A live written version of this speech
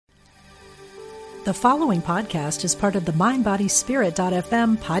The following podcast is part of the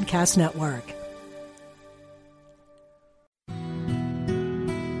MindBodySpirit.fm podcast network.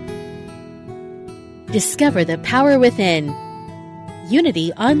 Discover the power within.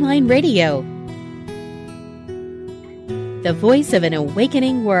 Unity Online Radio. The voice of an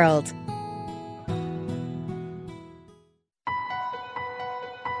awakening world.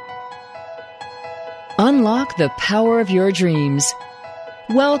 Unlock the power of your dreams.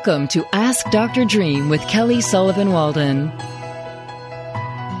 Welcome to Ask Dr. Dream with Kelly Sullivan Walden.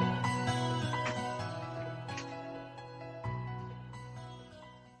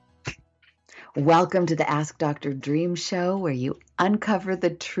 Welcome to the Ask Dr. Dream show, where you uncover the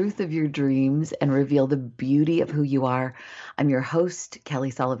truth of your dreams and reveal the beauty of who you are. I'm your host,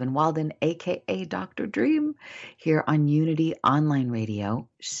 Kelly Sullivan Walden, aka Dr. Dream, here on Unity Online Radio.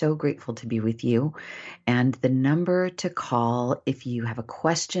 So grateful to be with you. And the number to call if you have a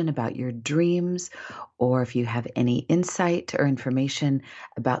question about your dreams, or if you have any insight or information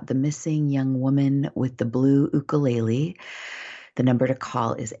about the missing young woman with the blue ukulele, the number to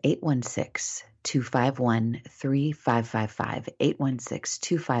call is 816-251-3555,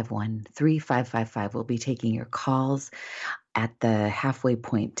 816-251-3555. We'll be taking your calls at the halfway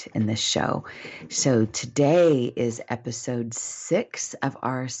point in this show. So today is episode 6 of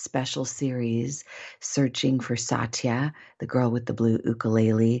our special series, Searching for Satya, the girl with the blue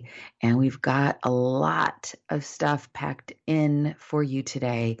ukulele. And we've got a lot of stuff packed in for you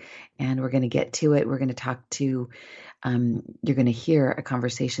today, and we're going to get to it. We're going to talk to you're going to hear a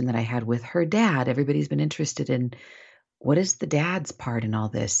conversation that I had with her dad. Everybody's been interested in what is the dad's part in all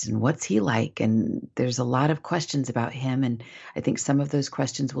this and what's he like? And there's a lot of questions about him. And I think some of those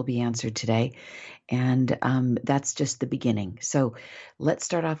questions will be answered today. And that's just the beginning. So let's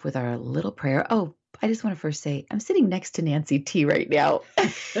start off with our little prayer. Oh, I just want to first say I'm sitting next to Nancy T right now.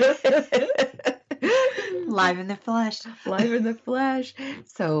 Live in the flesh. Live in the flesh.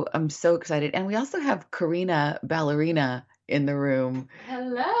 So I'm so excited. And we also have Karina Ballerina in the room.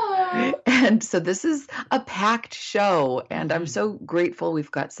 Hello. And so this is a packed show, and I'm so grateful.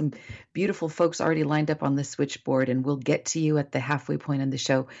 We've got some beautiful folks already lined up on the switchboard, and we'll get to you at the halfway point in the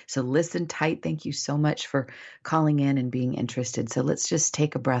show. So listen tight. Thank you so much for calling in and being interested. So let's just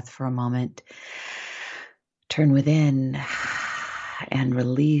take a breath for a moment. Turn within and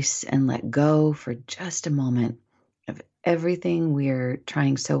release and let go for just a moment of everything we're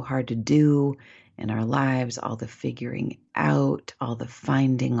trying so hard to do in our lives, all the figuring out, all the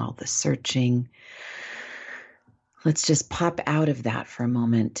finding, all the searching. Let's just pop out of that for a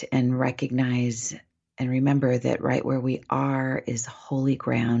moment and recognize and remember that right where we are is holy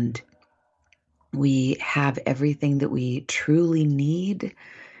ground. We have everything that we truly need.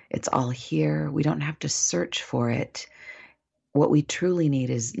 It's all here. We don't have to search for it. What we truly need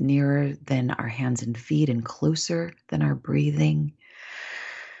is nearer than our hands and feet and closer than our breathing.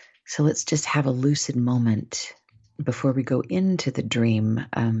 So let's just have a lucid moment before we go into the dream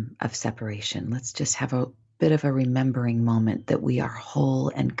of separation. Let's just have a bit of a remembering moment that we are whole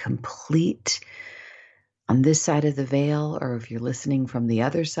and complete on this side of the veil, or if you're listening from the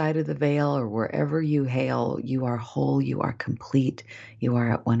other side of the veil, or wherever you hail, you are whole, you are complete, you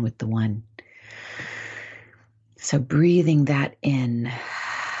are at one with the one. So breathing that in,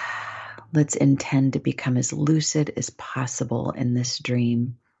 let's intend to become as lucid as possible in this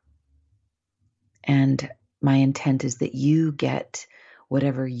dream. And my intent is that you get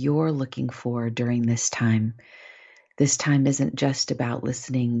whatever you're looking for during this time. This time isn't just about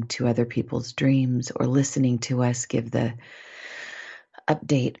listening to other people's dreams or listening to us give the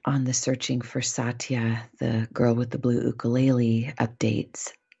update on the Searching for Satya, the girl with the blue ukulele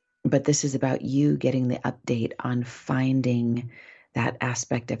updates. But this is about you getting the update on finding that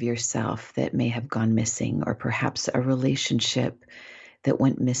aspect of yourself that may have gone missing, or perhaps a relationship that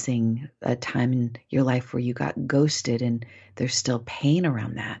went missing, a time in your life where you got ghosted and there's still pain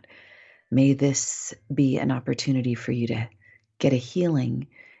around that. May this be an opportunity for you to get a healing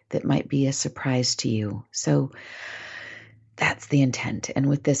that might be a surprise to you. So that's the intent. And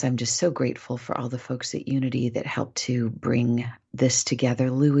with this, I'm just so grateful for all the folks at Unity that helped to bring this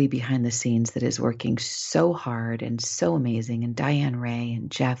together. Louie behind the scenes that is working so hard and so amazing, and Diane Ray and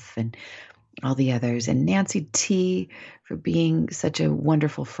Jeff and all the others, and Nancy T for being such a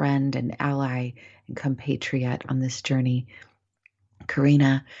wonderful friend and ally and compatriot on this journey.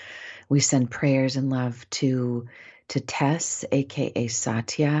 Karina, we send prayers and love to Tess, aka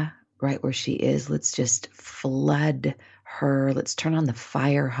Satya, right where she is. Let's just flood her. Let's turn on the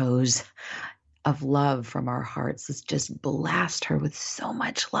fire hose of love from our hearts. Let's just blast her with so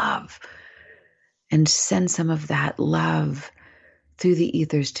much love and send some of that love through the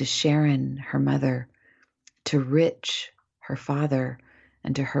ethers to Sharon, her mother, to Rich, her father,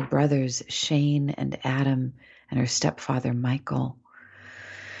 and to her brothers, Shane and Adam, and her stepfather, Michael,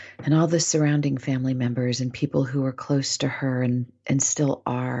 and all the surrounding family members and people who are close to her and still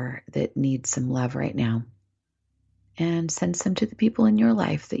are that need some love right now. And send some to the people in your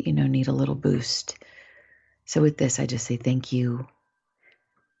life that you know need a little boost. So with this, I just say thank you.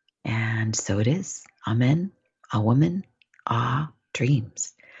 And so it is. Amen. A woman. Ah,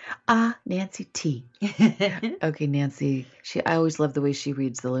 dreams. Ah, Nancy T. Okay, Nancy. I always love the way she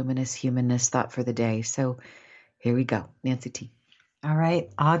reads the luminous humanness thought for the day. So here we go. Nancy T. All right,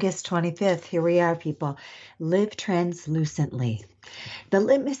 August 25th. Here we are, people. Live translucently. The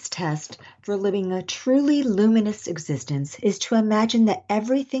litmus test for living a truly luminous existence is to imagine that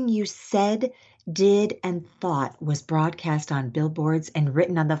everything you said, did, and thought was broadcast on billboards and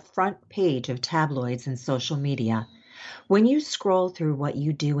written on the front page of tabloids and social media. When you scroll through what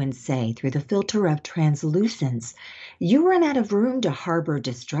you do and say through the filter of translucence, you run out of room to harbor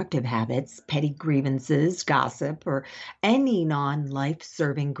destructive habits, petty grievances, gossip, or any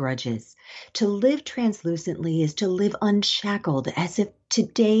non-life-serving grudges. To live translucently is to live unshackled, as if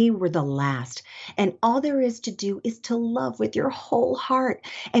today were the last, and all there is to do is to love with your whole heart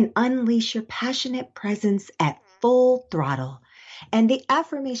and unleash your passionate presence at full throttle. And the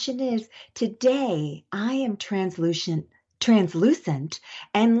affirmation is, today I am translucent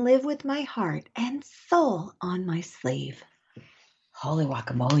and live with my heart and soul on my sleeve. Holy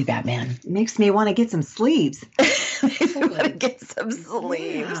guacamole, Batman. Makes me want to get some sleeves. Makes me want to get some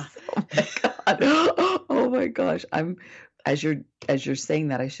sleeves. Yeah. Oh my God. Oh my gosh. As you're saying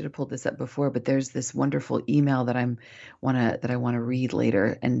that, I should have pulled this up before, but there's this wonderful email that I want to read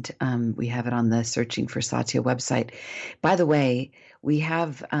later, and we have it on the Searching for Satya website. By the way, we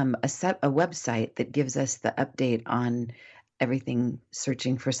have a website that gives us the update on everything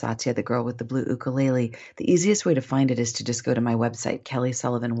Searching for Satya, the girl with the blue ukulele. The easiest way to find it is to just go to my website,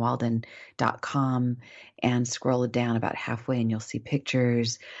 kellysullivanwalden.com, and scroll it down about halfway, and you'll see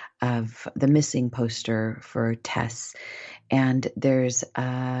pictures of the missing poster for Tess. And there's,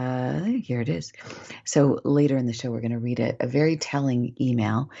 here it is. So later in the show, we're going to read a very telling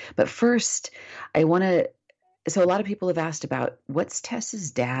email. But first, so a lot of people have asked about what's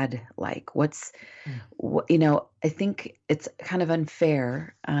Tess's dad like? I think it's kind of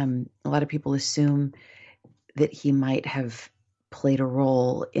unfair. A lot of people assume that he might have played a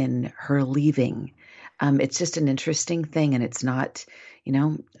role in her leaving. It's just an interesting thing. And it's not,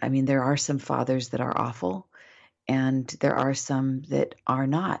 there are some fathers that are awful, and there are some that are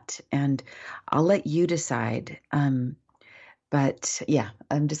not. And I'll let you decide. But yeah,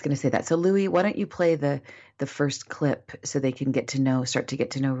 I'm just going to say that. So Louie, why don't you play the first clip so they can start to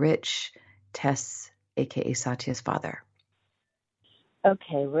get to know Rich, Tess, aka Satya's father.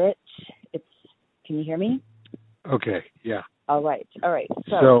 Okay, Rich, can you hear me? Okay, yeah. All right.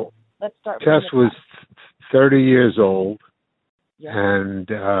 So let's start. Tess was 30 years old, yeah. And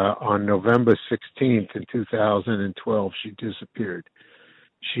on November 16th in 2012, she disappeared.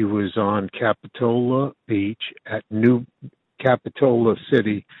 She was on Capitola City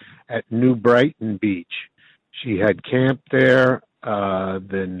at New Brighton Beach. She had camped there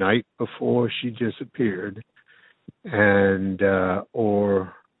the night before she disappeared, and I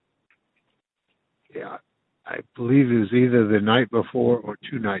believe it was either the night before or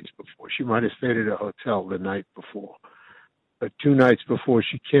 2 nights before. She might have stayed at a hotel the night before, but 2 nights before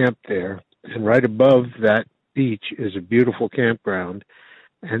she camped there. And right above that beach is a beautiful campground.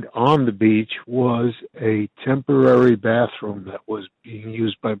 And on the beach was a temporary bathroom that was being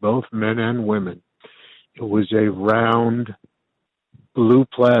used by both men and women. It was a round blue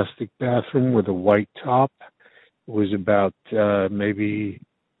plastic bathroom with a white top. It was about maybe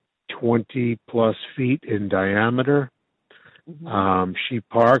 20 plus feet in diameter. Mm-hmm. She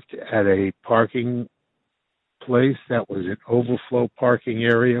parked at a parking place that was an overflow parking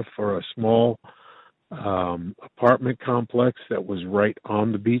area for a small apartment complex that was right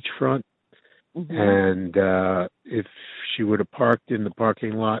on the beachfront. Mm-hmm. And if she would have parked in the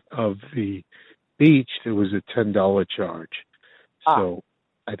parking lot of the beach, there was a $10 charge. So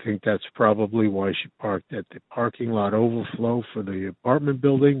I think that's probably why she parked at the parking lot overflow for the apartment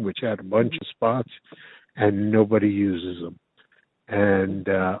building, which had a bunch of spots, and nobody uses them. And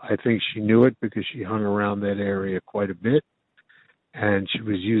I think she knew it because she hung around that area quite a bit. And she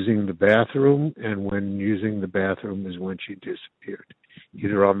was using the bathroom, and when using the bathroom is when she disappeared,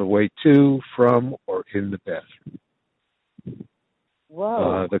 either on the way to, from, or in the bathroom.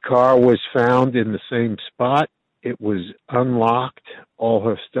 Whoa. The car was found in the same spot. It was unlocked. All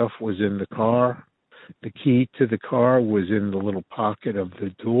her stuff was in the car. the key to the car was in the little pocket of the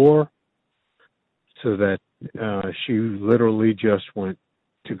door, so that she literally just went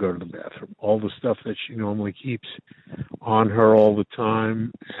to go to the bathroom. All the stuff that she normally keeps on her all the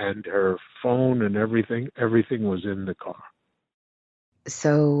time, and her phone and everything was in the car.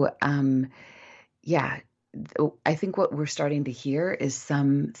 So, yeah, I think what we're starting to hear is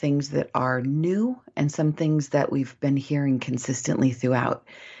some things that are new and some things that we've been hearing consistently throughout.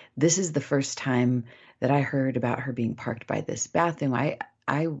 This is the first time that I heard about her being parked by this bathroom.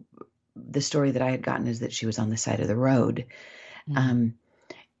 The story that I had gotten is that she was on the side of the road, and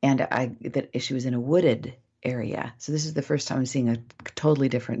that she was in a wooded area. So this is the first time I'm seeing a totally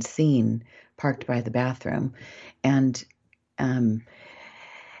different scene, parked by the bathroom, and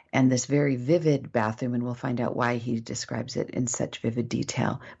this very vivid bathroom, and we'll find out why he describes it in such vivid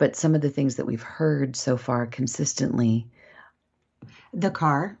detail. But some of the things that we've heard so far consistently. The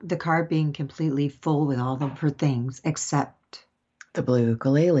car being completely full with all of her things except the blue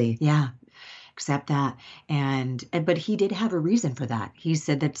ukulele. Yeah, except that. But he did have a reason for that. He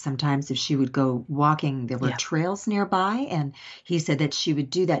said that sometimes if she would go walking, there were trails nearby, and he said that she would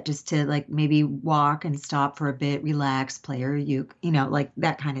do that just to like maybe walk and stop for a bit, relax, play her uke, like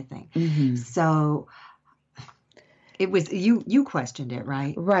that kind of thing. Mm-hmm. So it was you questioned it,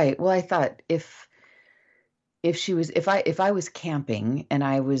 right? Right. Well, I thought if I was camping and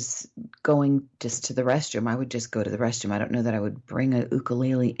I was going just to the restroom, I would just go to the restroom. I don't know that I would bring a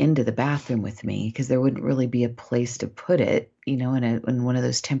ukulele into the bathroom with me, because there wouldn't really be a place to put it, in one of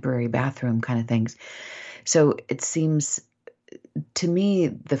those temporary bathroom kind of things. So it seems to me,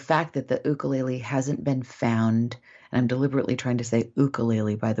 the fact that the ukulele hasn't been found, and I'm deliberately trying to say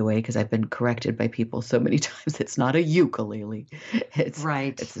ukulele, by the way, because I've been corrected by people so many times. It's not a ukulele. It's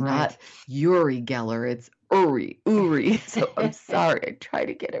not Uri Geller. It's Uri. So I'm sorry. I try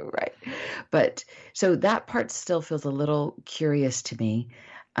to get it right. But so that part still feels a little curious to me.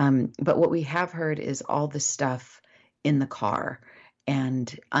 But what we have heard is all the stuff in the car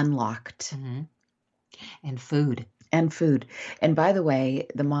and unlocked. Mm-hmm. And food. And by the way,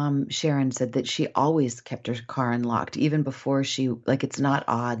 the mom, Sharon, said that she always kept her car unlocked, even before it's not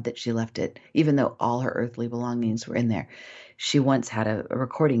odd that she left it, even though all her earthly belongings were in there. She once had a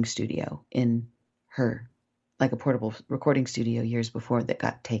recording studio in her, like a portable recording studio years before, that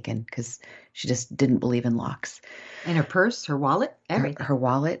got taken because she just didn't believe in locks. And her purse, her wallet, everything. Her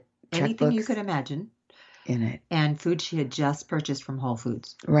wallet, anything checkbooks you could imagine. In it. And food she had just purchased from Whole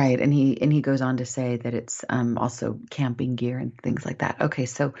Foods. Right. And he goes on to say that it's also camping gear and things like that. Okay,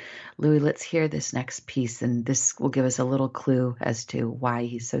 so Louis, let's hear this next piece, and this will give us a little clue as to why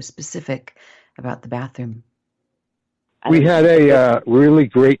he's so specific about the bathroom. We had a really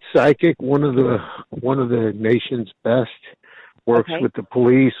great psychic, one of the nation's best, works with the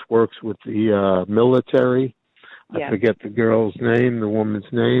police, works with the military. I forget the girl's name, the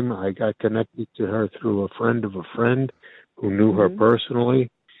woman's name. I got connected to her through a friend of a friend who knew her personally.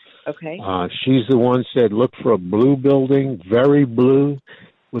 Okay. She's the one said, look for a blue building, very blue,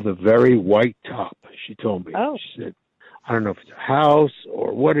 with a very white top. She told me. Oh. She said, I don't know if it's a house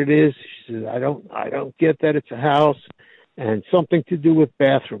or what it is. She said, I don't get that it's a house, and something to do with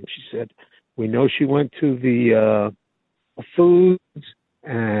bathrooms. She said, we know she went to the Foods,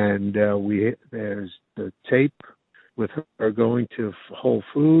 and there's the tape with her going to Whole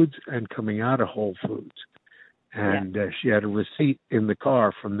Foods and coming out of Whole Foods. And she had a receipt in the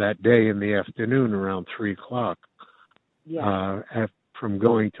car from that day in the afternoon around 3 o'clock from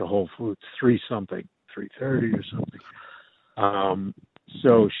going to Whole Foods, 3:30 or something.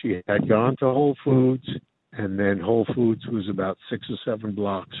 So she had gone to Whole Foods, and then Whole Foods was about 6 or 7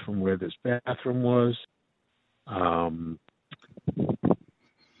 blocks from where this bathroom was.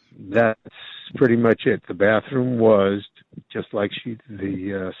 That's pretty much it. The bathroom was, just like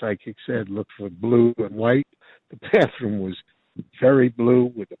the psychic said, look for blue and white. The bathroom was very blue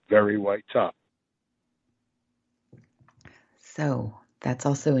with a very white top. So that's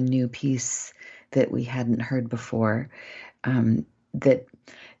also a new piece that we hadn't heard before. That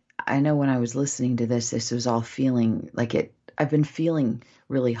I know when I was listening to this was all feeling like it. I've been feeling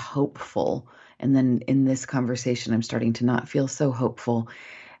really hopeful. And then in this conversation, I'm starting to not feel so hopeful.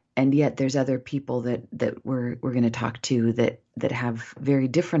 And yet there's other people that we're going to talk to that have very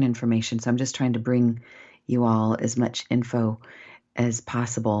different information. So I'm just trying to bring you all as much info as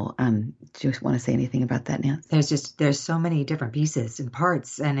possible. Do you want to say anything about that, Nancy? There's so many different pieces and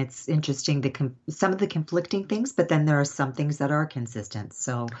parts, and it's interesting, some of the conflicting things, but then there are some things that are consistent.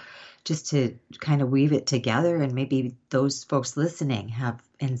 So just to kind of weave it together, and maybe those folks listening have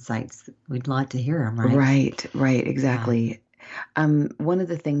insights. We'd love to hear them, right? Right, exactly. One of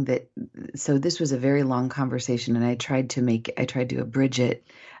the things so this was a very long conversation, and I tried to abridge it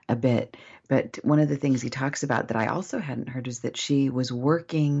a bit. But one of the things he talks about that I also hadn't heard is that she was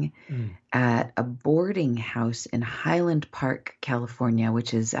working at a boarding house in Highland Park, California,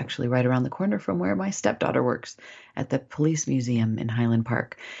 which is actually right around the corner from where my stepdaughter works, at the police museum in Highland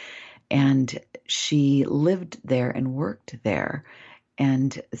Park. And she lived there and worked there.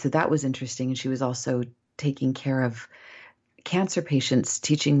 And so that was interesting. And she was also taking care of cancer patients,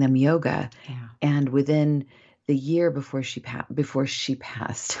 teaching them yoga. Yeah. And within the year before she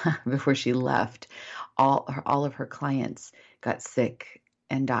left, all of her clients got sick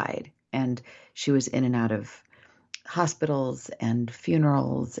and died. And she was in and out of hospitals and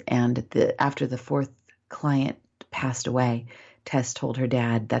funerals. And after the fourth client passed away, Tess told her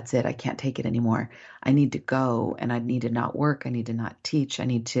dad, "That's it. I can't take it anymore. I need to go, and I need to not work. I need to not teach. I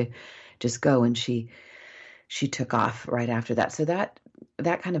need to just go." And she took off right after that. So that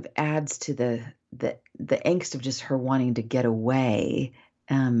kind of adds to the angst of just her wanting to get away,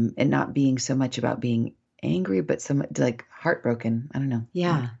 and not being so much about being angry, but so much like heartbroken. I don't know.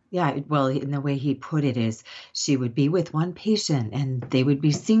 Yeah. Well, in the way he put it is, she would be with one patient and they would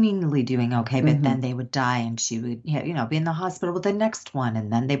be seemingly doing okay, but then they would die, and she would, be in the hospital with the next one,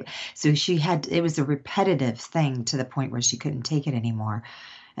 and then it was a repetitive thing to the point where she couldn't take it anymore.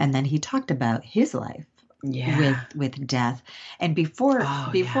 And then he talked about his life. Yeah. with death. And before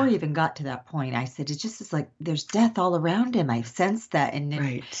he even got to that point, I said, it just is like there's death all around him. I sensed that.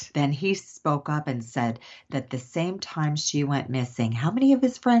 And then he spoke up and said that the same time she went missing, how many of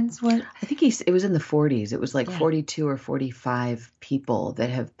his friends were? I think it was in the 40s. It was like 42 or 45 people that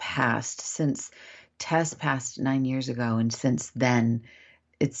have passed since Tess passed 9 years ago. And since then,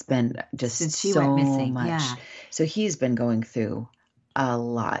 it's been just since she so went missing. much. Yeah. So he's been going through a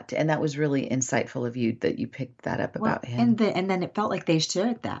lot, and that was really insightful of you that you picked that up about him. And then it felt like they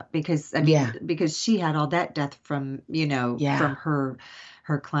shared that because because she had all that death from from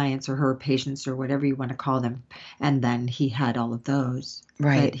her clients or her patients or whatever you want to call them, and then he had all of those.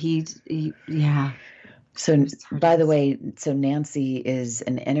 Right. But So, by the way, Nancy is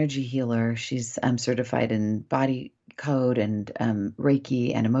an energy healer. She's certified in body code and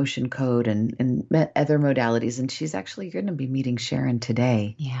Reiki and emotion code and other modalities. And she's actually going to be meeting Sharon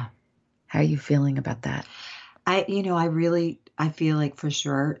today. Yeah. How are you feeling about that? I feel like for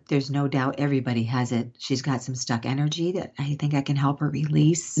sure, there's no doubt everybody has it. She's got some stuck energy that I think I can help her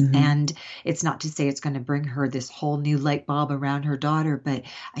release. Mm-hmm. And it's not to say it's going to bring her this whole new light bulb around her daughter, but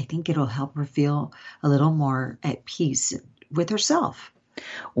I think it'll help her feel a little more at peace with herself.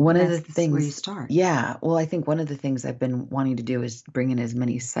 One of the things where you start. Yeah. Well, I think one of the things I've been wanting to do is bring in as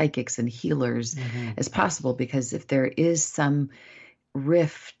many psychics and healers as possible, because if there is some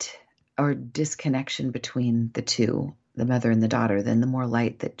rift or disconnection between the two, the mother and the daughter, then the more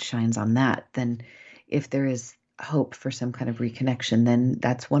light that shines on that, then if there is hope for some kind of reconnection, then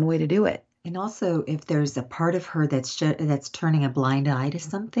that's one way to do it. And also, if there's a part of her that's turning a blind eye to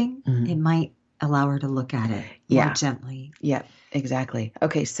something, it might allow her to look at it more gently. Yeah, exactly.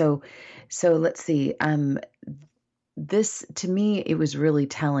 Okay, so let's see. This, to me, it was really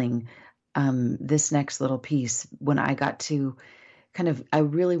telling, this next little piece, when I got to I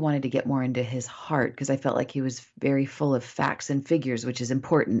really wanted to get more into his heart, because I felt like he was very full of facts and figures, which is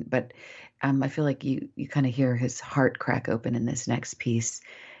important. But I feel like you kind of hear his heart crack open in this next piece.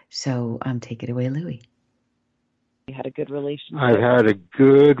 So take it away, Louie. You had a good relationship. I've had a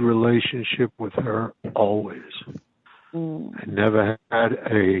good relationship with her always. I never had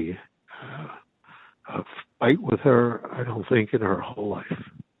a fight with her, I don't think, in her whole life.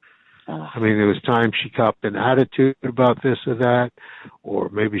 I mean, there was times she copped an attitude about this or that, or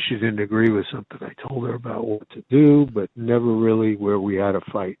maybe she didn't agree with something I told her about what to do, but never really where we had a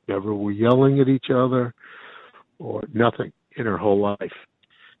fight. Never were yelling at each other or nothing in her whole life.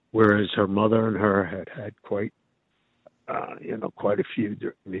 Whereas her mother and her had quite a few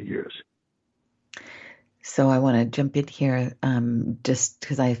during the years. So I want to jump in here just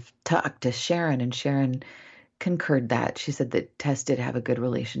because I've talked to Sharon, and Sharon concurred that. She said that Tess did have a good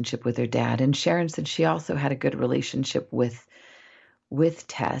relationship with her dad, and Sharon said she also had a good relationship with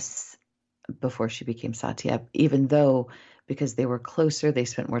Tess before she became Satya, even though, because they were closer, they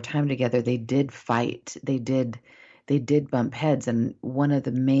spent more time together, they did fight, they did bump heads. And one of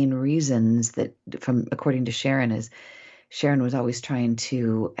the main reasons that, according to Sharon, is Sharon was always trying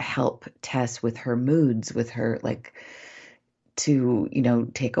to help Tess with her moods, with her, like, to,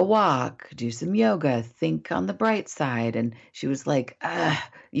 take a walk, do some yoga, think on the bright side. And she was like,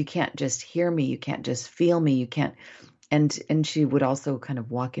 you can't just hear me. You can't just feel me. You can't. And she would also kind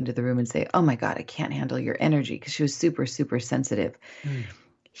of walk into the room and say, "Oh my God, I can't handle your energy," because she was super, super sensitive. Mm.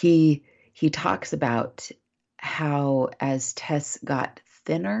 He talks about how as Tess got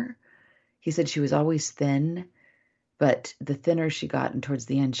thinner, he said she was always thin, but the thinner she got, and towards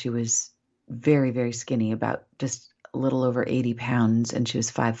the end, she was very, very skinny, about just a little over 80 pounds, and she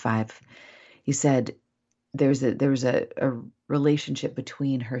was 5'5". He said there was a relationship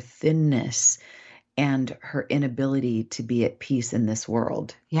between her thinness and her inability to be at peace in this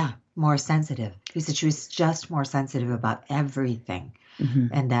world. Yeah, more sensitive. He said she was just more sensitive about everything. Mm-hmm.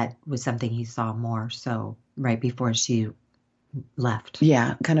 And that was something he saw more so right before she left.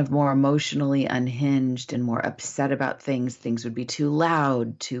 Yeah, kind of more emotionally unhinged and more upset about things. Things would be too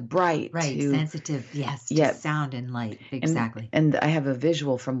loud, too bright. Right, too sensitive, yes, to Yeah. sound and light, exactly. And I have a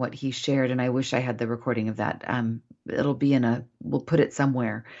visual from what he shared, and I wish I had the recording of that. It'll be we'll put it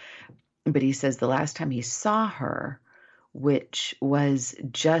somewhere. But he says the last time he saw her, which was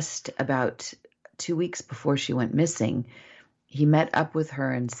just about 2 weeks before she went missing, he met up with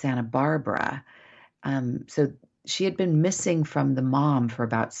her in Santa Barbara. So she had been missing from the mom for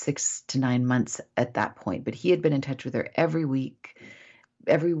about 6 to 9 months at that point, but he had been in touch with her every week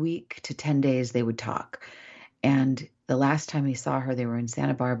to 10 days they would talk. And the last time he saw her, they were in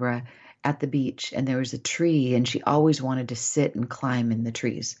Santa Barbara at the beach, and there was a tree, and she always wanted to sit and climb in the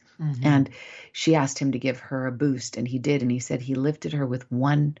trees. Mhm. And she asked him to give her a boost, and he did. And he said he lifted her with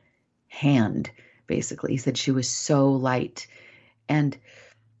one hand, basically. He said she was so light. And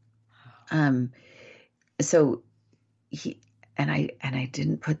so I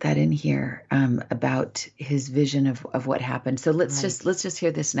didn't put that in here about his vision of what happened. So let's just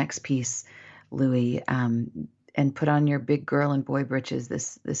hear this next piece, Louie, and put on your big girl and boy britches.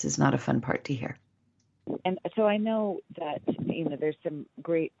 This is not a fun part to hear. And so I know that, there's some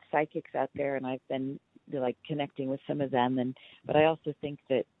great psychics out there, and I've been connecting with some of them. But I also think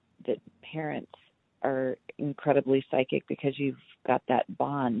that parents are incredibly psychic because you've got that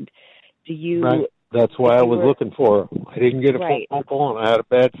bond. Do you? Right. That's why I was looking for her. I didn't get a Right. phone call, and I had a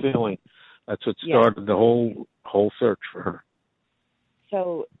bad feeling. That's what started the whole search for her.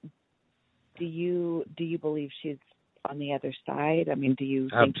 So, do you believe she's on the other side? I mean, do you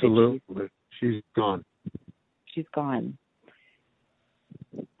think Absolutely. She's gone. She's gone.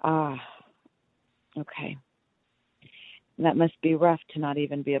 Okay. That must be rough to not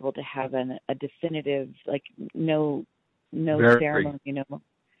even be able to have a definitive, no Very. ceremony,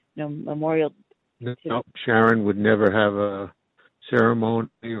 no memorial. No, Sharon would never have a ceremony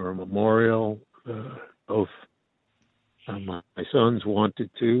or a memorial. Both my sons wanted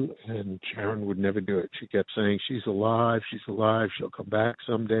to, and Sharon would never do it. She kept saying, she's alive, she'll come back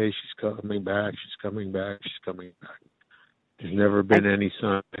someday, she's coming back, she's coming back. There's never been any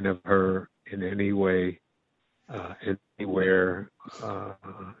sign of her in any way, anywhere.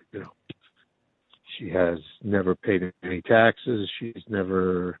 She has never paid any taxes. She's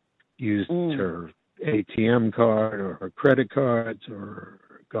never used her ATM card or her credit cards or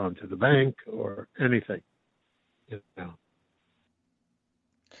gone to the bank or anything.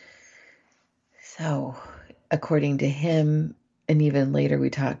 So, according to him, and even later we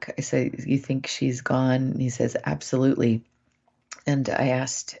talk, I say, "You think she's gone?" And he says, "Absolutely." And I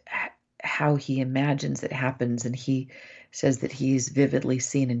asked how he imagines it happens, and he says that he's vividly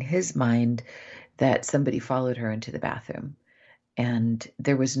seen in his mind that somebody followed her into the bathroom. And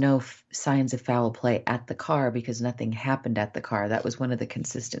there was no signs of foul play at the car because nothing happened at the car. That was one of the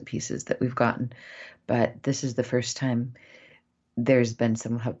consistent pieces that we've gotten. But this is the first time there's been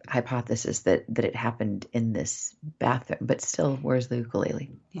some hypothesis that it happened in this bathroom. But still, where's the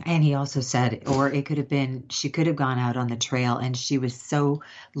ukulele? And he also said, or it could have been, she could have gone out on the trail and she was so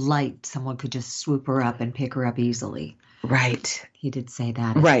light, someone could just swoop her up and pick her up easily. Right. He did say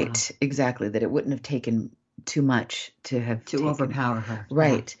that. Right. Exactly. That it wouldn't have taken too much to overpower her.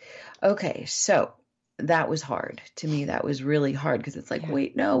 Right. Yeah. Okay. So that was hard. To me, that was really hard because it's like,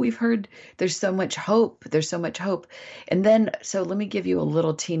 wait, no, we've heard there's so much hope. And then, so let me give you a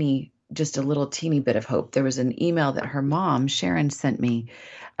little teeny bit of hope. There was an email that her mom, Sharon, sent me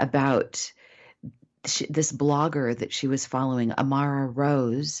about this blogger that she was following, Amara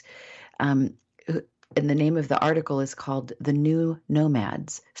Rose. And the name of the article is called The New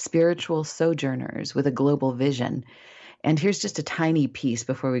Nomads, Spiritual Sojourners with a Global Vision. And here's just a tiny piece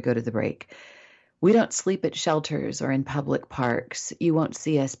before we go to the break. We don't sleep at shelters or in public parks. You won't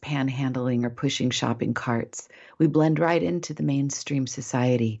see us panhandling or pushing shopping carts. We blend right into the mainstream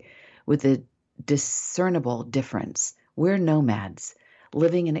society with a discernible difference. We're nomads,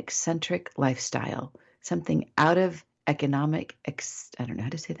 living an eccentric lifestyle, something out of economic, I don't know how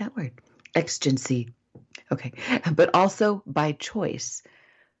to say that word, exigency. Okay. But also by choice.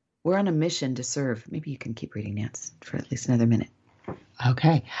 We're on a mission to serve. Maybe you can keep reading, Nance, for at least another minute.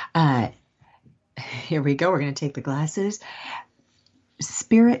 Okay. Here we go. We're going to take the glasses.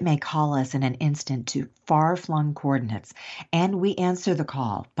 Spirit may call us in an instant to far-flung coordinates, and we answer the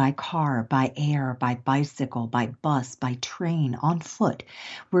call by car, by air, by bicycle, by bus, by train, on foot.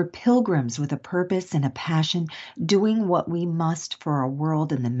 We're pilgrims with a purpose and a passion, doing what we must for a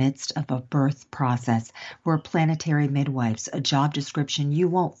world in the midst of a birth process. We're planetary midwives, a job description you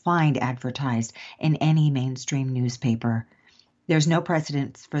won't find advertised in any mainstream newspaper. There's no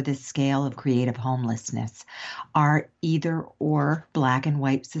precedence for this scale of creative homelessness. Our either-or black and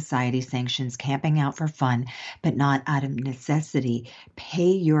white society sanctions camping out for fun, but not out of necessity.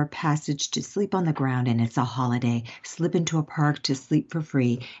 Pay your passage to sleep on the ground and it's a holiday. Slip into a park to sleep for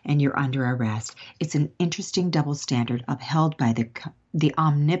free and you're under arrest. It's an interesting double standard upheld by the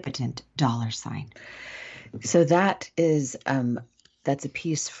omnipotent dollar sign. So that is... That's a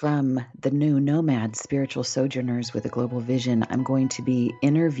piece from The New Nomads, Spiritual Sojourners with a Global Vision. I'm going to be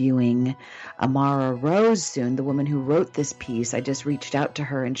interviewing Amara Rose soon, the woman who wrote this piece. I just reached out to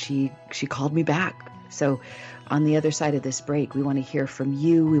her and she called me back. So on the other side of this break, we want to hear from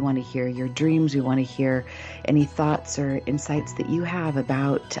you. We want to hear your dreams. We want to hear any thoughts or insights that you have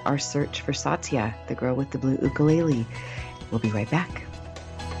about our search for Satya, the girl with the blue ukulele. We'll be right back.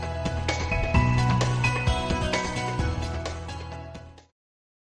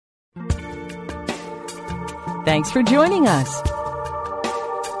 Thanks for joining us.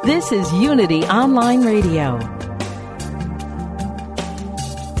 This is Unity Online Radio,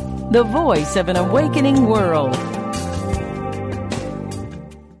 the voice of an awakening world.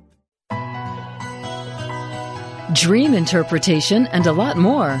 Dream interpretation and a lot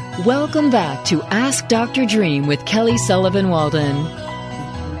more. Welcome back to Ask Dr. Dream with Kelly Sullivan Walden.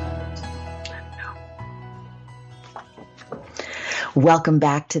 Welcome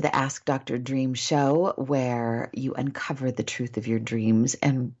back to the Ask Dr. Dream show, where you uncover the truth of your dreams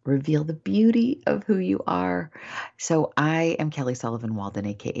and reveal the beauty of who you are. So I am Kelly Sullivan Walden,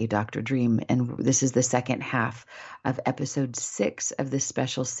 aka Dr. Dream, and this is the second half of episode 6 of this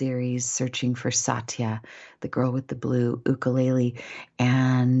special series, Searching for Satya, the girl with the blue ukulele.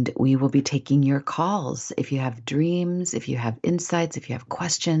 And we will be taking your calls. If you have dreams, if you have insights, if you have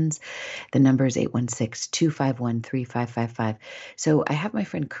questions, the number is 816-251-3555. So I have my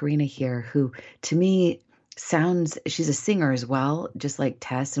friend Karina here, who to me she's a singer as well, just like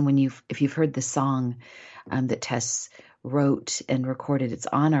Tess. And if you've heard the song that Tess wrote and recorded, it's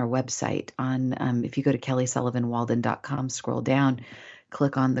on our website. If you go to kellysullivanwalden.com, scroll down,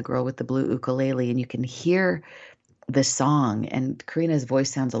 click on the girl with the blue ukulele, and you can hear the song. And Karina's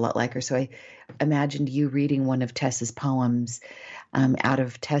voice sounds a lot like her. So I imagined you reading one of Tess's poems out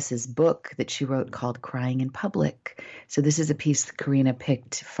of Tess's book that she wrote called Crying in Public. So this is a piece that Karina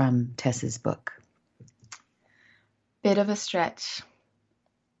picked from Tess's book. Bit of a stretch.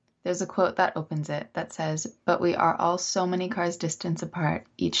 There's a quote that opens it that says, "But we are all so many cars distance apart,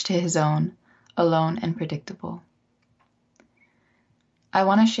 each to his own, alone and predictable." I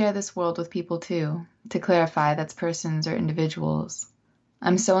want to share this world with people too. To clarify, that's persons or individuals.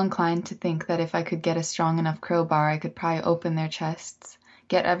 I'm so inclined to think that if I could get a strong enough crowbar, I could pry open their chests,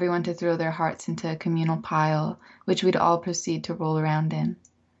 get everyone to throw their hearts into a communal pile, which we'd all proceed to roll around in.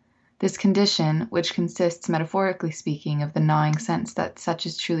 This condition, which consists, metaphorically speaking, of the gnawing sense that such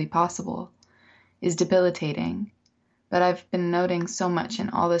is truly possible, is debilitating. But I've been noting so much in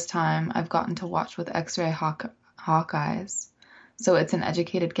all this time I've gotten to watch with X-ray hawk eyes, so it's an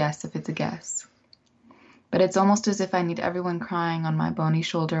educated guess if it's a guess. But it's almost as if I need everyone crying on my bony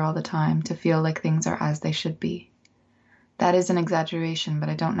shoulder all the time to feel like things are as they should be. That is an exaggeration, but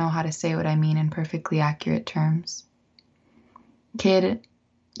I don't know how to say what I mean in perfectly accurate terms. Kid,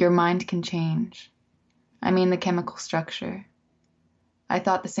 your mind can change. I mean the chemical structure. I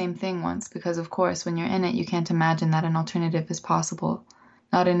thought the same thing once because, of course, when you're in it, you can't imagine that an alternative is possible,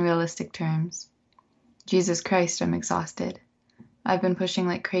 not in realistic terms. Jesus Christ, I'm exhausted. I've been pushing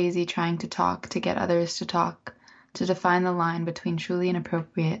like crazy trying to talk, to get others to talk, to define the line between truly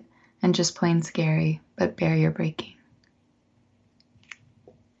inappropriate and just plain scary, but barrier breaking.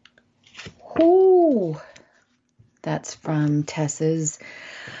 Ooh, that's from Tess's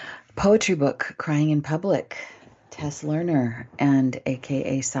poetry book, Crying in Public. Tess Lerner and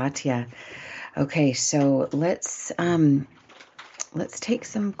aka Satya. Okay, so let's take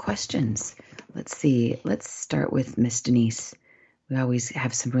some questions. Let's see. Let's start with Miss Denise. We always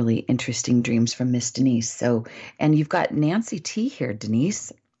have some really interesting dreams from Miss Denise. So, and you've got Nancy T here,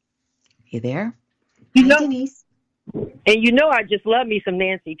 Denise. You there? You know, Hi, Denise. And you know I just love me some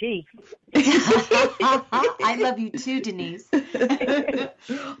Nancy T. I love you too, Denise.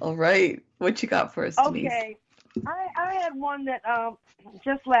 All right. What you got for us, Denise? Okay. I had one that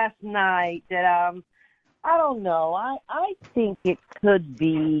just last night that I don't know. I think it could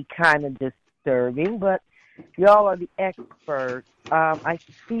be kind of disturbing, but y'all are the experts. I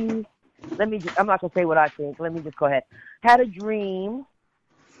see. I'm not gonna say what I think. Let me just go ahead. Had a dream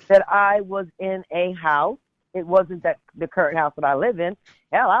that I was in a house. It wasn't the current house that I live in.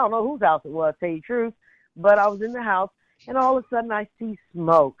 Hell, I don't know whose house it was, to tell you the truth. But I was in the house, and all of a sudden I see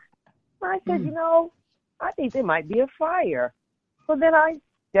smoke. And I said, I think there might be a fire. So then I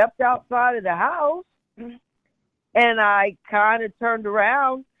stepped outside of the house, and I kind of turned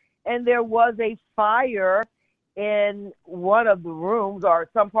around, and there was a fire in one of the rooms or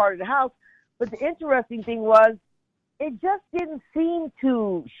some part of the house. But the interesting thing was, it just didn't seem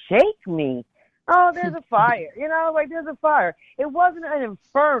to shake me. Oh, there's a fire. There's a fire. It wasn't an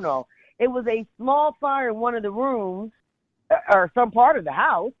inferno. It was a small fire in one of the rooms or some part of the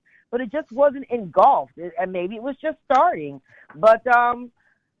house, but it just wasn't engulfed. And maybe it was just starting. But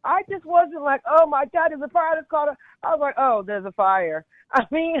I just wasn't like, oh, my God, there's a fire. I was like, oh, there's a fire. I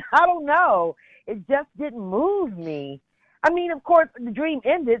mean, I don't know. It just didn't move me. I mean, of course, the dream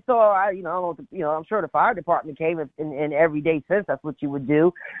ended, so I'm sure the fire department came in every day since. That's what you would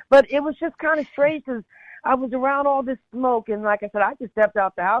do. But it was just kind of strange because I was around all this smoke, and like I said, I just stepped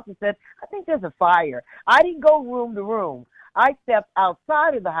out the house and said, I think there's a fire. I didn't go room to room. I stepped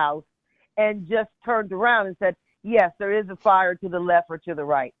outside of the house and just turned around and said, yes, there is a fire to the left or to the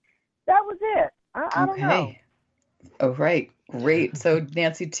right. That was it. I don't know. Oh, right. Great. So,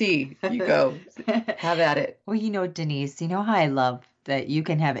 Nancy T, you go. Have at it. Well, Denise, you know how I love that you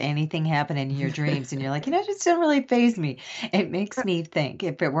can have anything happen in your dreams and you're like, it just don't really faze me. It makes me think,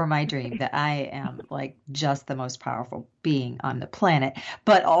 if it were my dream, that I am like just the most powerful being on the planet.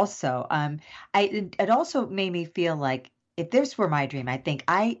 But also, it also made me feel like, if this were my dream, I think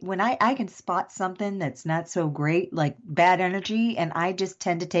when I can spot something that's not so great, like bad energy, and I just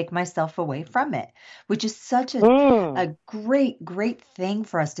tend to take myself away from it, which is such a great, great thing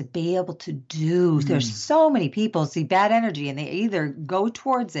for us to be able to do. There's so many people see bad energy and they either go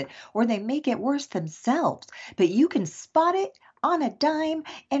towards it or they make it worse themselves. But you can spot it on a dime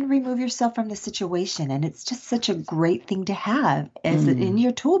and remove yourself from the situation. And it's just such a great thing to have as in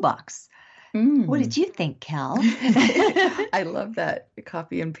your toolbox. What did you think, Cal? I love that.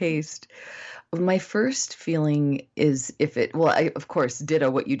 Copy and paste. My first feeling is I, of course, ditto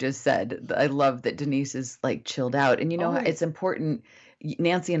what you just said. I love that Denise is like chilled out. And it's important.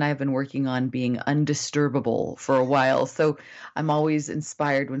 Nancy and I have been working on being undisturbable for a while. So I'm always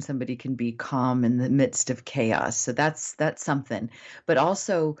inspired when somebody can be calm in the midst of chaos. So that's something. But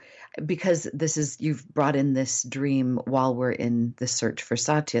also because you've brought in this dream while we're in the search for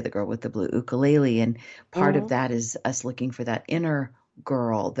Satya, the girl with the blue ukulele. And part of that is us looking for that inner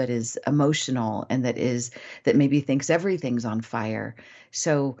girl that is emotional and that maybe thinks everything's on fire.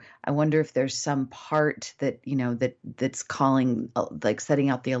 So I wonder if there's some part that, that's calling, like setting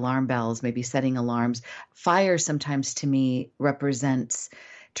out the alarm bells, maybe setting alarms. Fire sometimes to me represents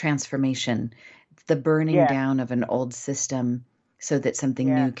transformation, the burning down of an old system so that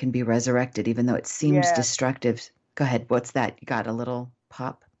something new can be resurrected, even though it seems destructive. Go ahead. What's that? You got a little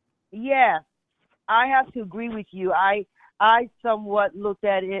pop? Yeah, I have to agree with you. I somewhat looked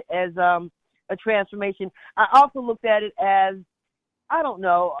at it as a transformation. I also looked at it as, I don't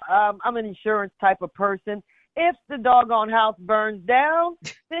know, I'm an insurance type of person. If the doggone house burns down,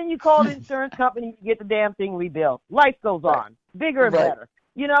 then you call the insurance company to get the damn thing rebuilt. Life goes on, bigger and better.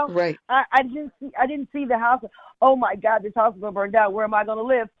 Right. I didn't see the house. Oh my God, this house is gonna burn down. Where am I gonna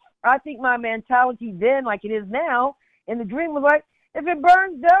live? I think my mentality then, like it is now, in the dream was like, if it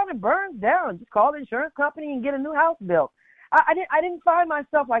burns down, it burns down. Just call the insurance company and get a new house built. I didn't find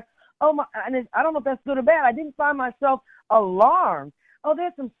myself like, oh my, and I don't know if that's good or bad. I didn't find myself alarmed. Oh,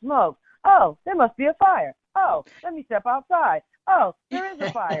 there's some smoke. Oh, there must be a fire. Oh, let me step outside. Oh, there is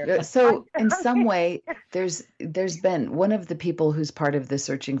a fire. So in some way, there's been one of the people who's part of the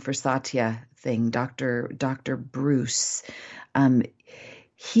Searching for Satya thing, Dr. Bruce.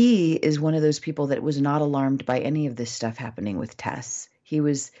 He is one of those people that was not alarmed by any of this stuff happening with Tess. He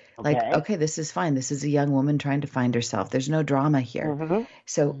was like, okay, this is fine. This is a young woman trying to find herself. There's no drama here.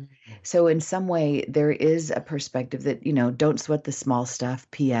 So in some way, there is a perspective that, don't sweat the small stuff.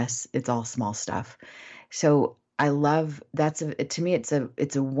 P.S. It's all small stuff. So I love to me, it's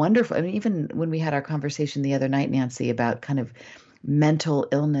a wonderful, I mean, even when we had our conversation the other night, Nancy, about kind of mental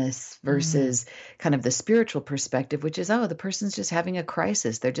illness versus kind of the spiritual perspective, which is, oh, the person's just having a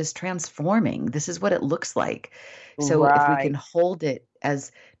crisis. They're just transforming. This is what it looks like. So if we can hold it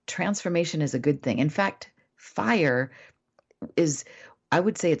as transformation is a good thing. In fact, fire is, I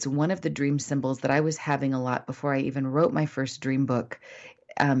would say it's one of the dream symbols that I was having a lot before I even wrote my first dream book.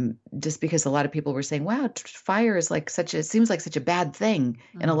 Just because a lot of people were saying, wow, fire is like it seems like such a bad thing.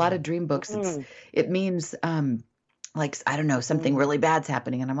 In a lot of dream books, it means, like, I don't know, something really bad's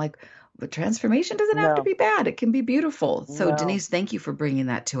happening. And I'm like, but transformation doesn't have to be bad. It can be beautiful. So Denise, thank you for bringing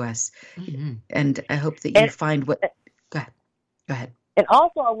that to us. And I hope that you find what, go ahead. And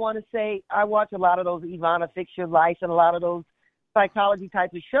also I want to say, I watch a lot of those Ivana Fix Your Life and a lot of those psychology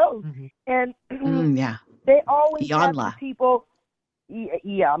type of shows. And they always have the people.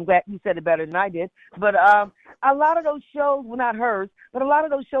 Yeah, I'm glad you said it better than I did. But a lot of those shows, well, not hers, but a lot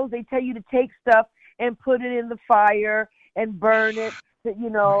of those shows, they tell you to take stuff and put it in the fire and burn it,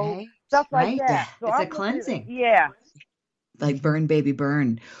 stuff like that. So it's a cleansing. Like burn, baby,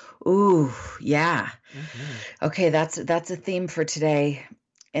 burn. Ooh, yeah. Okay, that's a theme for today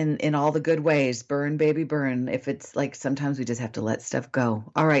in all the good ways. Burn, baby, burn. If it's like sometimes we just have to let stuff go.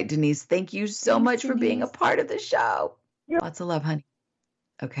 All right, Denise, thank you so much for being a part of the show. Lots of love, honey.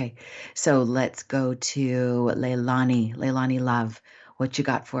 Okay, so let's go to Leilani. Leilani, love, what you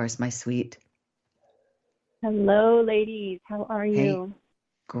got for us, my sweet? Hello, ladies. How are you? Hey,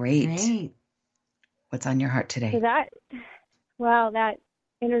 great. What's on your heart today? So that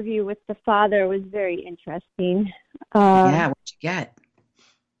interview with the father was very interesting. What'd you get?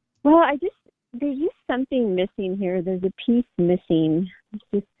 Well, there's just something missing here. There's a piece missing. It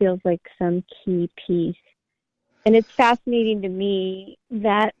just feels like some key piece. And it's fascinating to me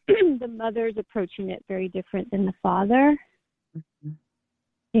that the mother's approaching it very different than the father.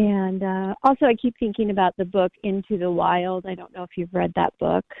 And also, I keep thinking about the book Into the Wild. I don't know if you've read that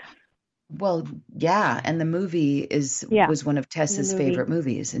book. Well, yeah, and the movie was one of Tessa's favorite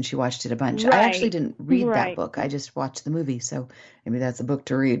movies, and she watched it a bunch. I actually didn't read that book. I just watched the movie, so maybe that's a book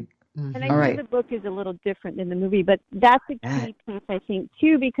to read. And I know the book is a little different than the movie, but that's a key piece, I think,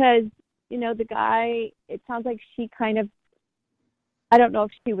 too, because, the guy, it sounds like she kind of, I don't know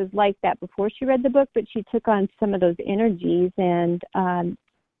if she was like that before she read the book, but she took on some of those energies, and my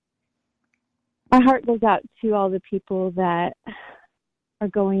heart goes out to all the people that are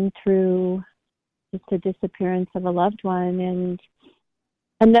going through just the disappearance of a loved one. And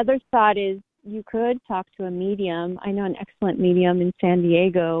another thought is you could talk to a medium. I know an excellent medium in San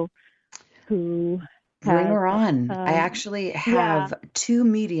Diego who bring her on. I actually have two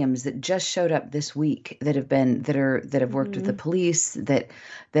mediums that just showed up this week that have worked with the police that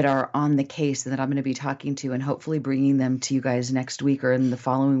are on the case and that I'm going to be talking to and hopefully bringing them to you guys next week or in the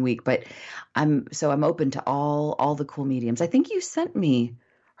following week. But I'm open to all the cool mediums. I think you sent me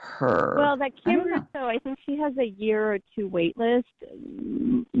her. Well, that Kim Russo, I think she has a year or two wait list.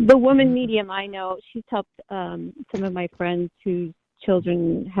 The woman medium I know, she's helped some of my friends whose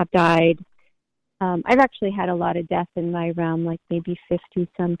children have died. I've actually had a lot of death in my realm, like maybe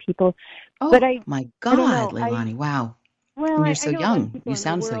 50-some people. Oh, but my God, Leilani, wow. Well, and you're so young. You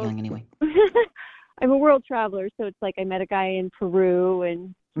sound so young anyway. I'm a world traveler, so it's like I met a guy in Peru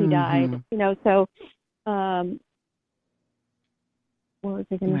and he died, so what was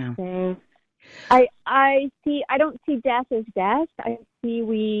I going to say? I don't see death as death. I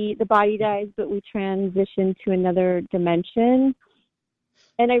see the body dies, but we transition to another dimension.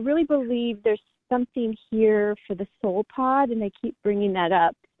 And I really believe there's something here for the soul pod, and I keep bringing that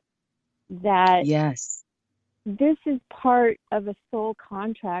up, that this is part of a soul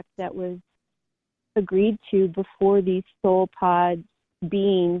contract that was agreed to before these soul pod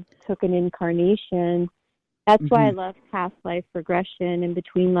beings took an incarnation. That's why I love past life regression and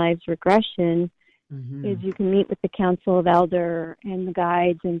between lives regression, is you can meet with the Council of Elder and the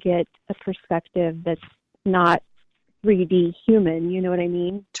guides and get a perspective that's not 3D human, you know what I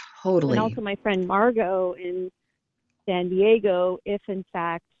mean? Totally. And also my friend Margot in San Diego, if in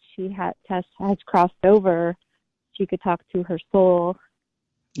fact Tess has crossed over, she could talk to her soul.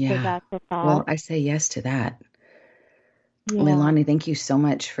 Yeah. So that's a thought. Well, I say yes to that. Yeah. Leilani, thank you so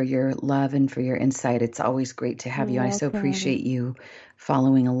much for your love and for your insight. It's always great to have you. I so appreciate you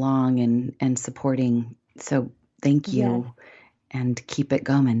following along and supporting. So thank you. And keep it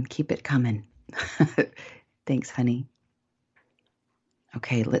going. Keep it coming. Thanks, honey.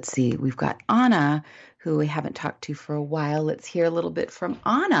 Okay, let's see. We've got Anna, who we haven't talked to for a while. Let's hear a little bit from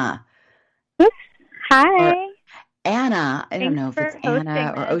Anna. Hi. Or Anna. I don't know if it's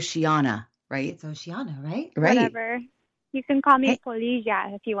Anna or Oceana, right? It's Oceana, right? Right. Whatever. You can call me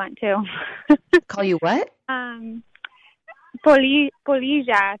Felicia if you want to. Call you what? Polilla,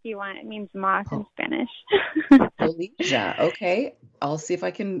 if you want. It means moss in Spanish. Polilla. Okay. I'll see if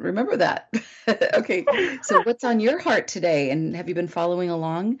I can remember that. Okay. So what's on your heart today? And have you been following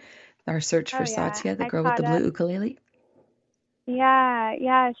along our search for Satya, the girl with the blue ukulele?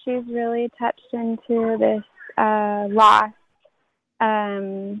 Yeah. She's really touched into this loss,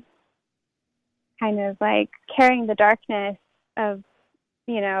 kind of like carrying the darkness of,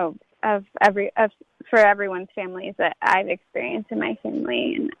 for everyone's families that I've experienced in my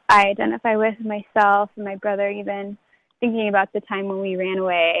family, and I identify with myself and my brother, even thinking about the time when we ran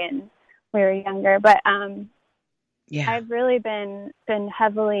away and we were younger. But I've really been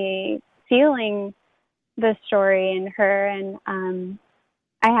heavily feeling the story in her, and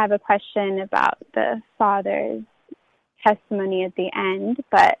I have a question about the father's testimony at the end.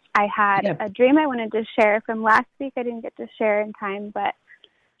 But I had a dream I wanted to share from last week. I didn't get to share in time, but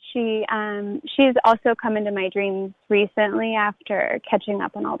she's also come into my dreams recently after catching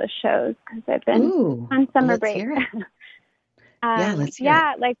up on all the shows, because I've been on summer break. Let's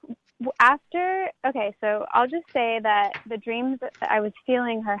hear it. So I'll just say that the dreams that I was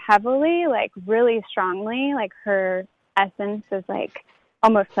feeling her heavily, like really strongly, like her essence is like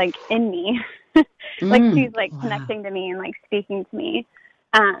almost like in me. Like she's like connecting to me and like speaking to me.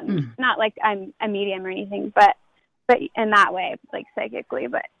 Not like I'm a medium or anything, but in that way, like psychically,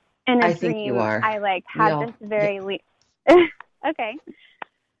 but in a dream, I like had this very okay.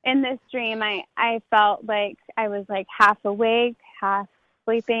 In this dream, I felt like I was like half awake, half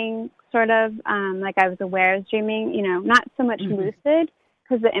sleeping, sort of, like I was aware I was dreaming, not so much lucid,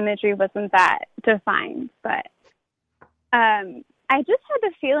 because the imagery wasn't that defined, but I just had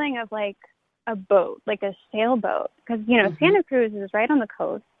the feeling of like a boat, like a sailboat, because, Santa Cruz is right on the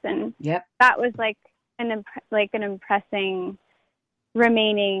coast, and that was like an impressing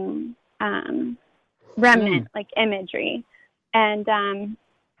remaining remnant, like imagery. And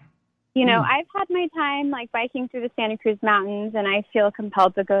I've had my time like biking through the Santa Cruz Mountains, and I feel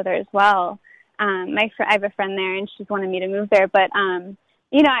compelled to go there as well. I have a friend there, and she's wanted me to move there, but I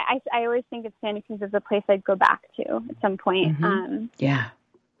always think of Santa Cruz as a place I'd go back to at some point.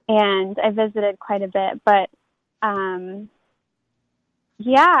 And I visited quite a bit, but I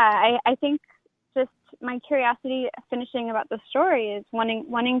think just my curiosity finishing about the story is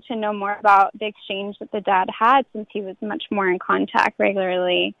wanting to know more about the exchange that the dad had, since he was much more in contact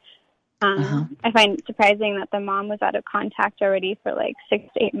regularly. I find it surprising that the mom was out of contact already for like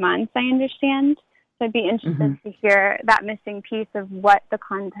 6 to 8 months, I understand. So I'd be interested to hear that missing piece of what the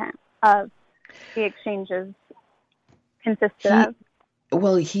content of the exchanges consisted of.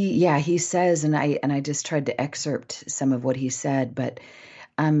 Well, he says, and I just tried to excerpt some of what he said, but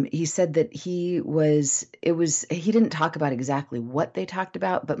he said that he didn't talk about exactly what they talked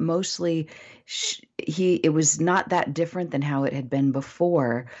about, but mostly it was not that different than how it had been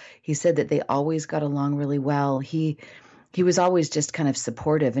before. He said that they always got along really well. He was always just kind of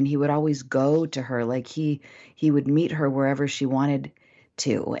supportive, and he would always go to her, like he would meet her wherever she wanted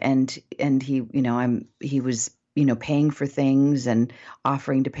to, and he was paying for things and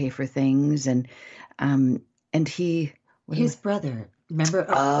offering to pay for things, and his brother. Remember?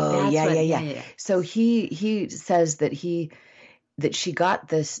 Yeah. So he says that she got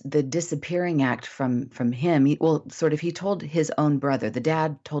the disappearing act from him. He told his own brother. The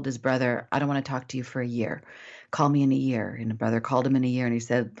dad told his brother, "I don't want to talk to you for a year. Call me in a year." And the brother called him in a year, and he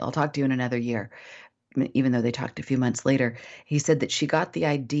said, "I'll talk to you in another year." Even though they talked a few months later, he said that she got the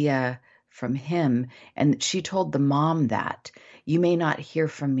idea from him, and she told the mom that, "You may not hear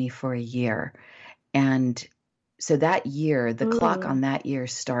from me for a year." And so that year, the clock on that year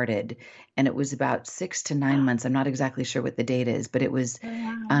started, and it was about 6 to 9 months. I'm not exactly sure what the date is, but it was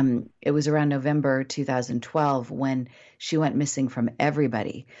around November 2012 when she went missing from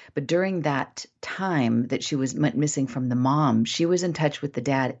everybody. But during that time that she went missing from the mom, she was in touch with the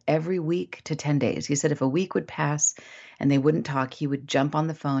dad every week to 10 days. He said if a week would pass and they wouldn't talk, he would jump on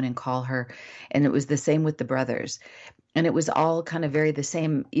the phone and call her. And it was the same with the brothers. And it was all kind of very the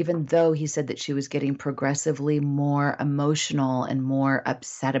same, even though he said that she was getting progressively more emotional and more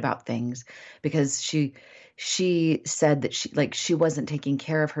upset about things, because she said that she wasn't taking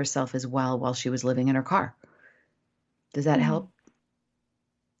care of herself as well while she was living in her car. Does that help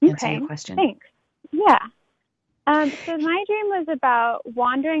answer your question? Thanks. Yeah. So my dream was about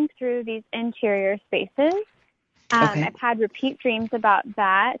wandering through these interior spaces. I've had repeat dreams about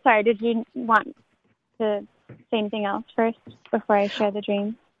that. Sorry, did you want to say anything else first before I share the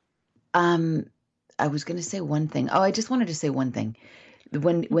dream? I was going to say one thing. I just wanted to say one thing.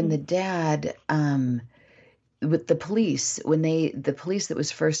 When the dad, with the police, the police that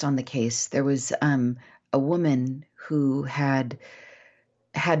was first on the case, there was a woman who had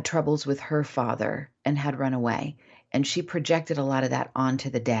troubles with her father and had run away. And she projected a lot of that onto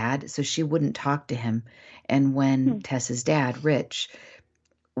the dad, so she wouldn't talk to him. And when Tess's dad, Rich,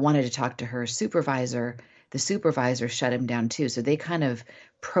 wanted to talk to her supervisor, the supervisor shut him down too. So they kind of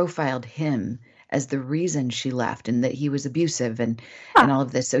profiled him as the reason she left, and that he was abusive and all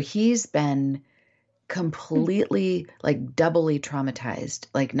of this. So he's been completely, like, doubly traumatized.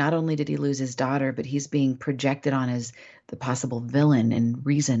 Like, not only did he lose his daughter, but he's being projected on as the possible villain and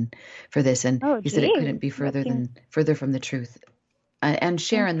reason for this. And he said it couldn't be further from the truth. And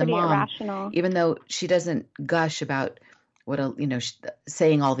Sharon, the mom, irrational. Even though she doesn't gush about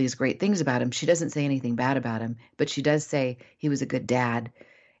saying all these great things about him, she doesn't say anything bad about him, but she does say he was a good dad,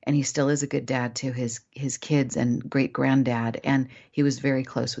 and he still is a good dad to his kids and great granddad, and he was very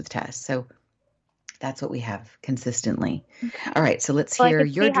close with Tess. So that's what we have consistently. Okay. All right, so let's hear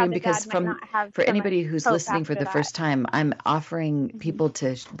your dream, because for anybody who's listening for the first time, I'm offering people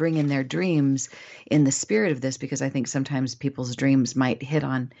to bring in their dreams in the spirit of this, because I think sometimes people's dreams might hit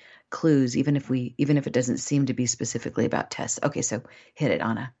on clues, even if it doesn't seem to be specifically about Tess. Okay, so hit it,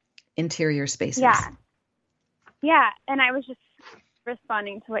 Anna. Interior spaces. Yeah, and I was just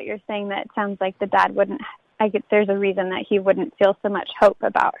responding to what you're saying, that it sounds like the dad wouldn't. There's a reason that he wouldn't feel so much hope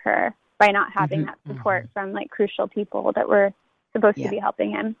about her by not having that support from, like, crucial people that were supposed to be helping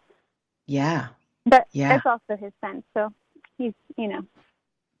him. Yeah. But that's also his sense. So he's, he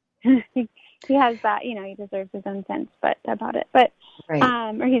has that, he deserves his own sense about it. But,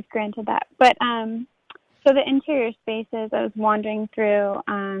 or he's granted that. But, so the interior spaces I was wandering through,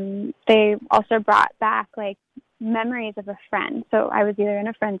 they also brought back, like, memories of a friend. So I was either in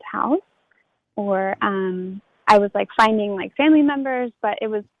a friend's house, or I was, like, finding, like, family members, but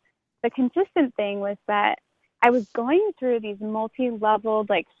the consistent thing was that I was going through these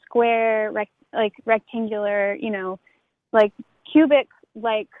multi-leveled, like, square, rectangular, like, cubic,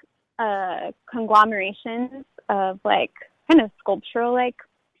 like, conglomerations of, like, kind of sculptural, like,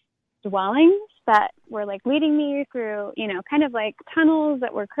 dwellings that were, like, leading me through, kind of like tunnels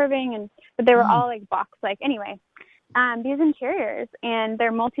that were curving, but they were all, like, box-like. Anyway, these interiors, and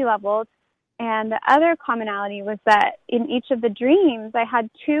they're multi-leveled. And the other commonality was that in each of the dreams, I had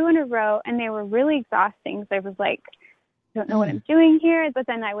 2 in a row, and they were really exhausting. So I was like, I don't know what I'm doing here. But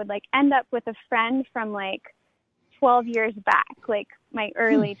then I would, like, end up with a friend from, like, 12 years back, like my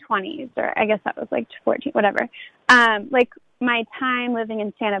early 20s, or I guess that was, like, 14, whatever. Like, my time living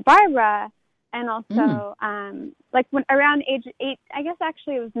in Santa Barbara, and also, like, when around age 8, I guess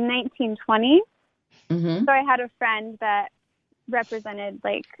actually it was 1920. So I had a friend that represented,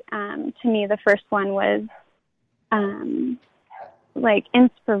 like, to me, the first one was like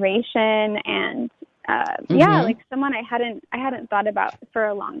inspiration, and like someone I hadn't thought about for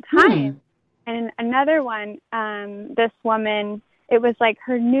a long time. And another one, this woman, it was like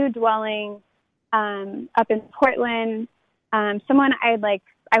her new dwelling up in Portland. Someone I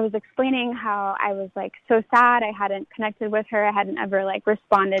was explaining how I was, like, so sad I hadn't connected with her. I hadn't ever, like,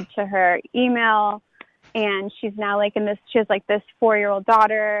 responded to her email. And she's now, like, she has, like, this 4-year-old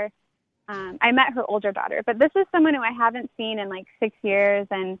daughter. I met her older daughter, but this is someone who I haven't seen in, like, 6 years.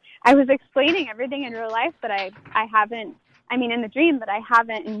 And I was explaining everything in real life that I haven't, in the dream, that I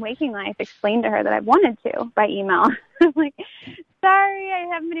haven't in waking life explained to her that I wanted to by email. I'm like, sorry, I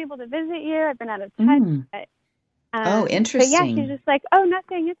haven't been able to visit you. I've been out of touch. But, interesting. But yeah, she's just like, oh,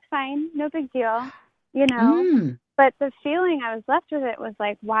 nothing. It's fine. No big deal. But the feeling I was left with, it was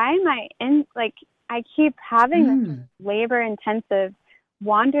like, why am I I keep having this labor-intensive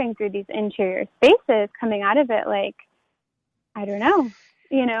wandering through these interior spaces, coming out of it, like, I don't know,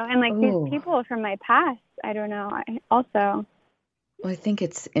 and, like, these people from my past, I don't know, Well, I think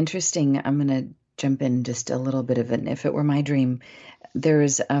it's interesting. I'm going to jump in just a little bit of if it were my dream.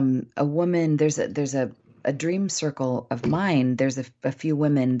 There's a woman, there's a dream circle of mine. There's a few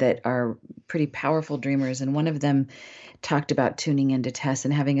women that are pretty powerful dreamers, and one of them talked about tuning into Tess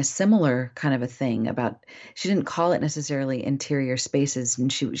and having a similar kind of a thing about, she didn't call it necessarily interior spaces,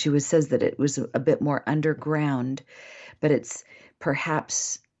 and she says that it was a bit more underground, but it's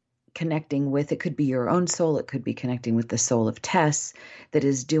perhaps connecting with, it could be your own soul, it could be connecting with the soul of Tess that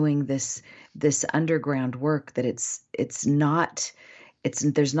is doing this underground work, that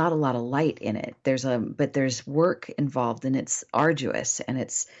there's not a lot of light in it. But there's work involved, and it's arduous, and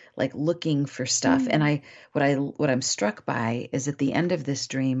it's like looking for stuff. And what I'm struck by is at the end of this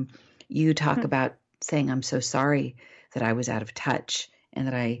dream, you talk about saying, I'm so sorry that I was out of touch, and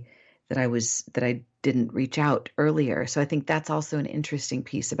that I didn't reach out earlier. So I think that's also an interesting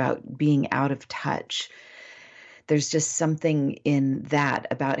piece about being out of touch. There's just something in that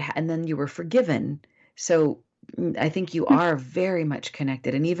about, and then you were forgiven So I think you are very much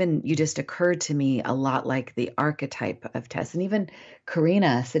connected. And even you just occurred to me a lot like the archetype of Tess. And even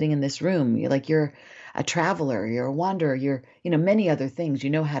Karina sitting in this room, you're a traveler, you're a wanderer, you're, many other things. You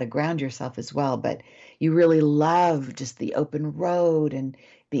know how to ground yourself as well, but you really love just the open road and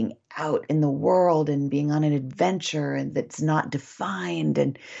being out in the world and being on an adventure and that's not defined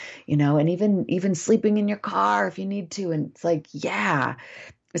and, and even sleeping in your car if you need to. And it's like, yeah.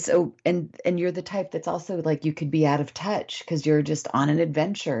 So, and you're the type that's also like, you could be out of touch because you're just on an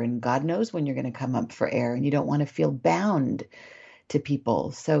adventure and God knows when you're going to come up for air and you don't want to feel bound to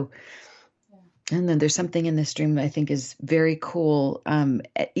people. So, and then there's something in this dream I think is very cool.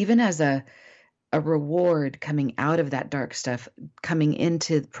 Even as a reward coming out of that dark stuff, coming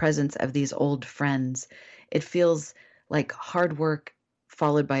into the presence of these old friends, it feels like hard work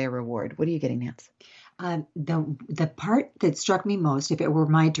followed by a reward. What are you getting, Nance? The part that struck me most, if it were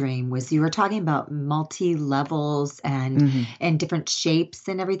my dream, was you were talking about multi-levels and different shapes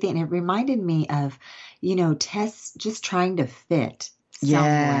and everything. And it reminded me of, Tess just trying to fit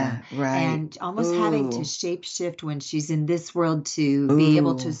somewhere. Yeah, right. And almost having to shapeshift when she's in this world to be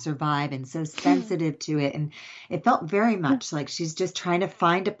able to survive and so sensitive to it. And it felt very much like she's just trying to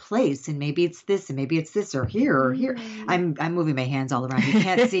find a place. And maybe it's this and maybe it's this or here or here. I'm moving my hands all around. You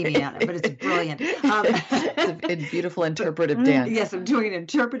can't see me on it, but it's brilliant. It's a beautiful interpretive dance. Yes, I'm doing an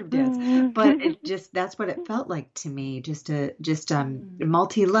interpretive dance. But that's what it felt like to me. Just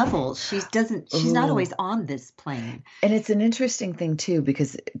multi-level. She's not always on this plane. And it's an interesting thing too,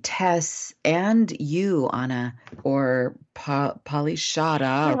 because Tess and you, Anna, or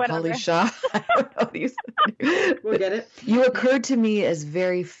Polishada, or Polisha, I don't know these. We'll get it. You occurred to me as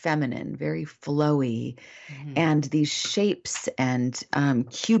very feminine, very flowy, and these shapes and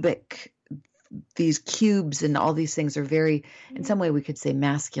cubic, these cubes and all these things are very, in some way we could say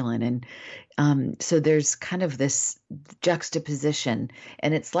masculine. And so there's kind of this juxtaposition,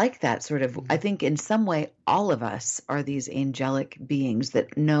 and it's like that sort of, I think in some way, all of us are these angelic beings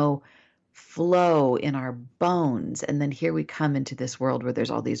that know flow in our bones. And then here we come into this world where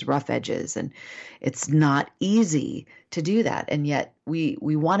there's all these rough edges, and it's not easy to do that. And yet we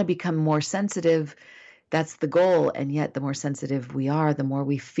want to become more sensitive. That's the goal. And yet the more sensitive we are, the more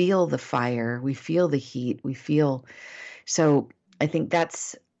we feel the fire, we feel the heat, so I think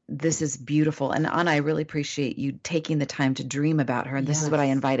this is beautiful. And Anna, I really appreciate you taking the time to dream about her. And this is what I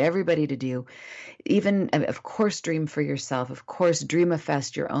invite everybody to do. Even, of course, dream for yourself. Of course,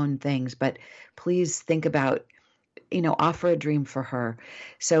 dreamifest your own things. But please think about, offer a dream for her.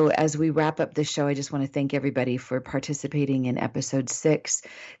 So as we wrap up this show, I just want to thank everybody for participating in episode 6.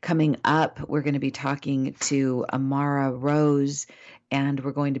 Coming up, we're going to be talking to Amara Rose, and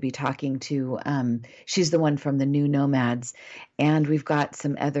we're going to be talking to, she's the one from the New Nomads. And we've got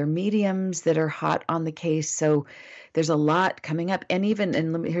some other mediums that are hot on the case. So there's a lot coming up. And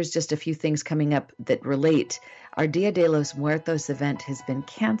here's just a few things coming up that relate. Our Dia de los Muertos event has been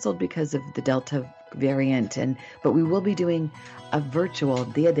canceled because of the Delta variant, but we will be doing a virtual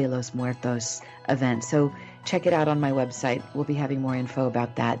Dia de los Muertos event. So check it out on my website. We'll be having more info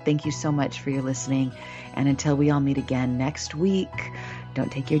about that. Thank you so much for your listening. And until we all meet again next week,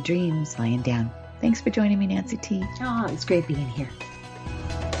 don't take your dreams lying down. Thanks for joining me, Nancy T. Oh, it's great being here.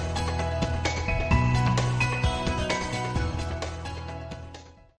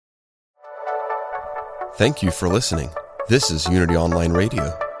 Thank you for listening. This is Unity Online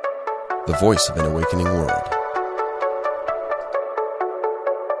Radio, the voice of an awakening world.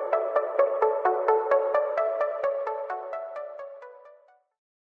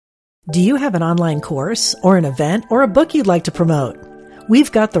 Do you have an online course or an event or a book you'd like to promote?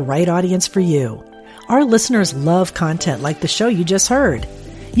 We've got the right audience for you. Our listeners love content like the show you just heard.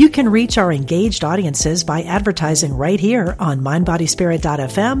 You can reach our engaged audiences by advertising right here on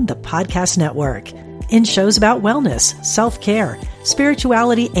mindbodyspirit.fm, the podcast network, in shows about wellness, self-care,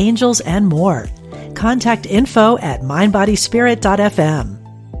 spirituality, angels, and more. Contact info@mindbodyspirit.fm.